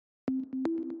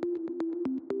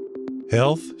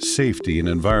Health, Safety, and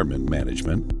Environment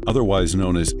Management, otherwise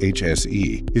known as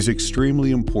HSE, is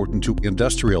extremely important to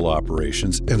industrial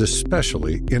operations and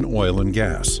especially in oil and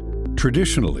gas.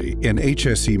 Traditionally, in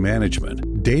HSE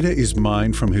management, data is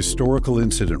mined from historical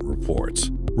incident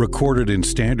reports, recorded in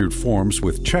standard forms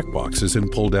with checkboxes and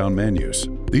pull-down menus.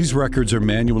 These records are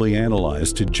manually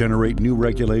analyzed to generate new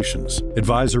regulations,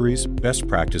 advisories, best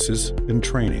practices, and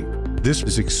training. This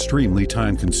is extremely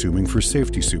time-consuming for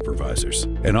safety supervisors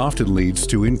and often leads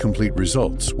to incomplete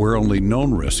results where only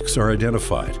known risks are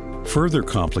identified. Further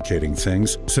complicating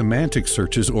things, semantic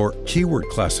searches or keyword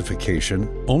classification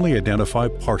only identify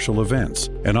partial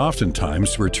events and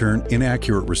oftentimes return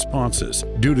inaccurate responses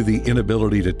due to the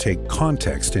inability to take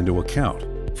context into account.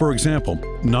 For example,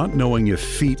 not knowing if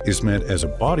feet is meant as a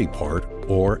body part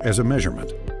or as a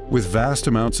measurement. With vast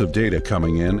amounts of data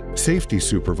coming in, safety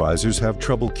supervisors have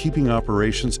trouble keeping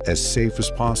operations as safe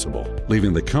as possible,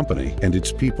 leaving the company and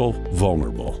its people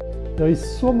vulnerable. There is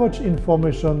so much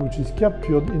information which is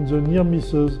captured in the near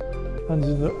misses and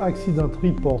in the accident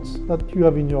reports that you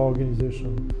have in your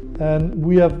organization. And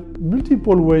we have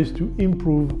multiple ways to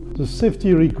improve the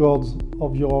safety records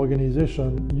of your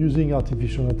organization using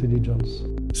artificial intelligence.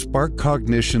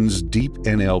 SparkCognition's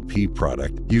DeepNLP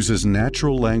product uses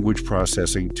natural language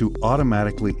processing to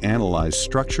automatically analyze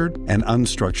structured and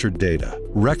unstructured data,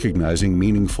 recognizing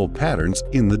meaningful patterns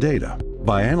in the data.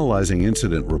 By analyzing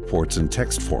incident reports in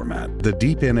text format, the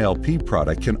DeepNLP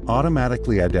product can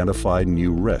automatically identify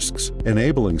new risks,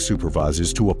 enabling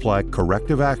supervisors to apply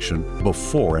corrective action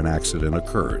before an accident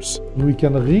occurs. We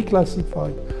can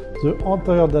reclassify the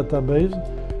entire database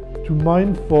to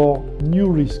mine for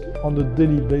new risks on a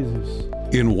daily basis.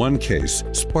 In one case,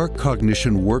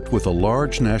 SparkCognition worked with a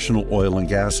large national oil and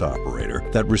gas operator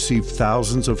that received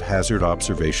thousands of hazard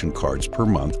observation cards per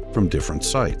month from different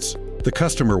sites. The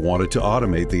customer wanted to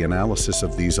automate the analysis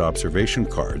of these observation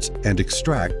cards and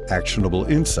extract actionable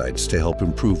insights to help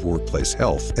improve workplace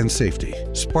health and safety.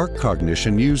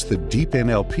 SparkCognition used the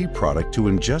DeepNLP product to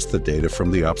ingest the data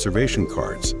from the observation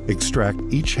cards, extract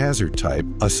each hazard type,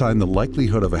 assign the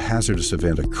likelihood of a hazardous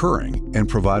event occurring, and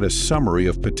provide a summary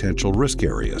of potential risk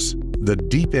areas. The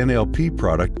DeepNLP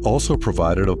product also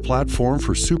provided a platform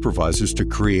for supervisors to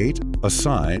create,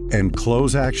 assign, and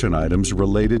close action items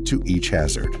related to each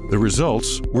hazard. The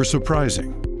results were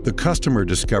surprising. The customer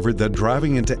discovered that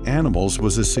driving into animals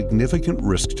was a significant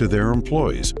risk to their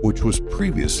employees, which was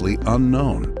previously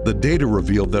unknown. The data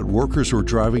revealed that workers were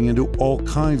driving into all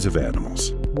kinds of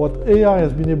animals. What AI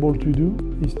has been able to do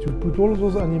is to put all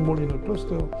those animals in a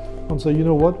cluster and say, you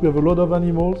know what, we have a lot of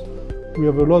animals, we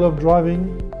have a lot of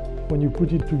driving. When you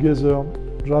put it together,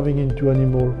 driving into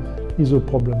animal is a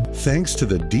problem. Thanks to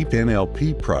the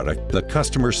DeepNLP product, the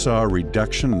customer saw a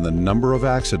reduction in the number of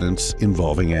accidents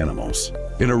involving animals.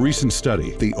 In a recent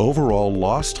study, the overall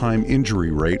lost time injury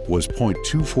rate was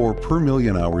 0.24 per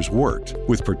million hours worked,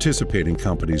 with participating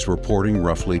companies reporting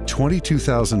roughly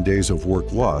 22,000 days of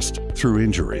work lost through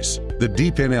injuries. The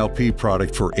DeepNLP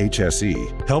product for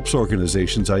HSE helps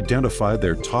organizations identify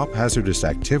their top hazardous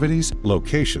activities,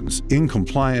 locations,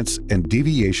 incompliance, and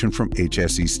deviation from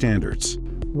HSE standards.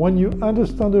 When you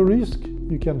understand the risk,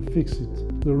 you can fix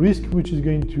it. The risk which is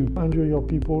going to injure your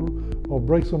people or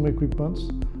break some equipment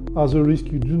as a risk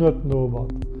you do not know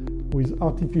about. With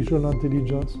artificial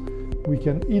intelligence, we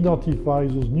can identify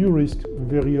those new risks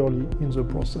very early in the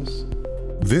process.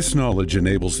 This knowledge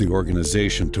enables the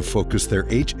organization to focus their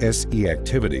HSE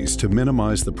activities to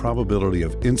minimize the probability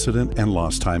of incident and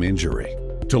lost time injury.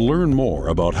 To learn more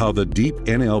about how the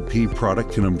DeepNLP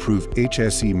product can improve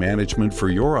HSE management for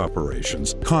your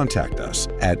operations, contact us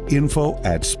at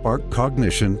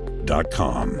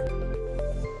info@sparkcognition.com.